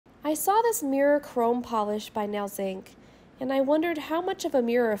I saw this mirror chrome polish by Nails.INC, and I wondered how much of a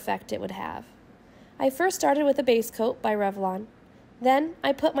mirror effect it would have. I first started with a base coat by Revlon. Then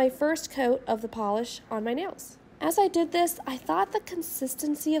I put my first coat of the polish on my nails. As I did this, I thought the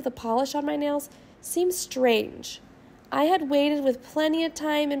consistency of the polish on my nails seemed strange. I had waited with plenty of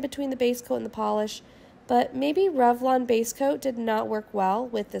time in between the base coat and the polish, but maybe Revlon base coat did not work well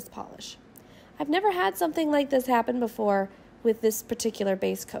with this polish. I've never had something like this happen before with this particular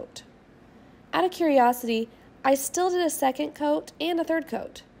base coat. Out of curiosity, I still did a second coat and a third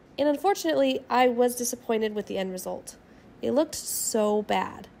coat, and unfortunately, I was disappointed with the end result. It looked so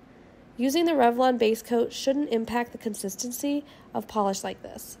bad. Using the Revlon base coat shouldn't impact the consistency of polish like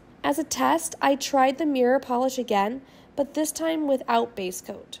this. As a test, I tried the mirror polish again, but this time without base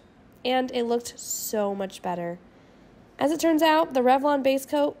coat, and it looked so much better. As it turns out, the Revlon base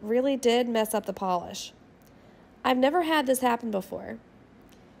coat really did mess up the polish. I've never had this happen before.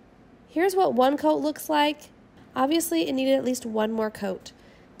 Here's what one coat looks like. Obviously, it needed at least one more coat.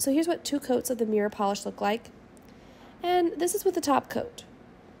 So here's what 2 coats of the mirror polish look like. And this is with the top coat.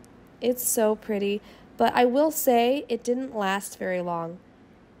 It's so pretty, but I will say it didn't last very long.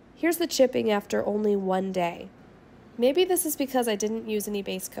 Here's the chipping after only 1 day. Maybe this is because I didn't use any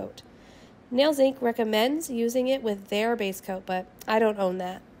base coat. Nails.INC recommends using it with their base coat, but I don't own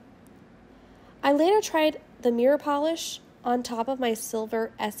that. I later tried the mirror polish on top of my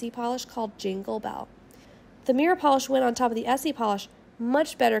silver Essie polish called Jingle Bell. The mirror polish went on top of the Essie polish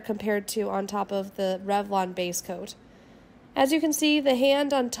much better compared to on top of the Revlon base coat. As you can see, the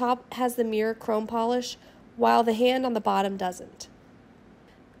hand on top has the mirror chrome polish, while the hand on the bottom doesn't.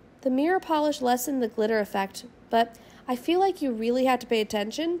 The mirror polish lessened the glitter effect, but I feel like you really had to pay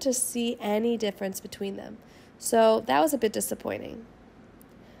attention to see any difference between them. So that was a bit disappointing.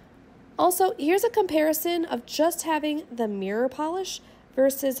 Also, here's a comparison of just having the mirror polish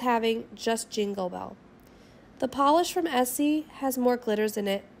versus having just Jingle Bell. The polish from Essie has more glitters in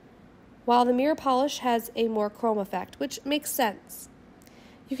it, while the mirror polish has a more chrome effect, which makes sense.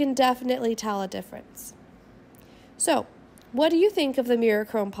 You can definitely tell a difference. So, what do you think of the mirror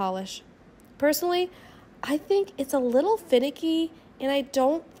chrome polish? Personally, I think it's a little finicky, and I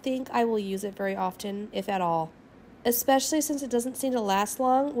don't think I will use it very often, if at all. Especially since it doesn't seem to last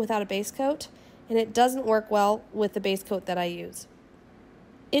long without a base coat, and it doesn't work well with the base coat that I use.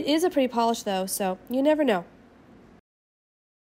 It is a pretty polish though, so you never know.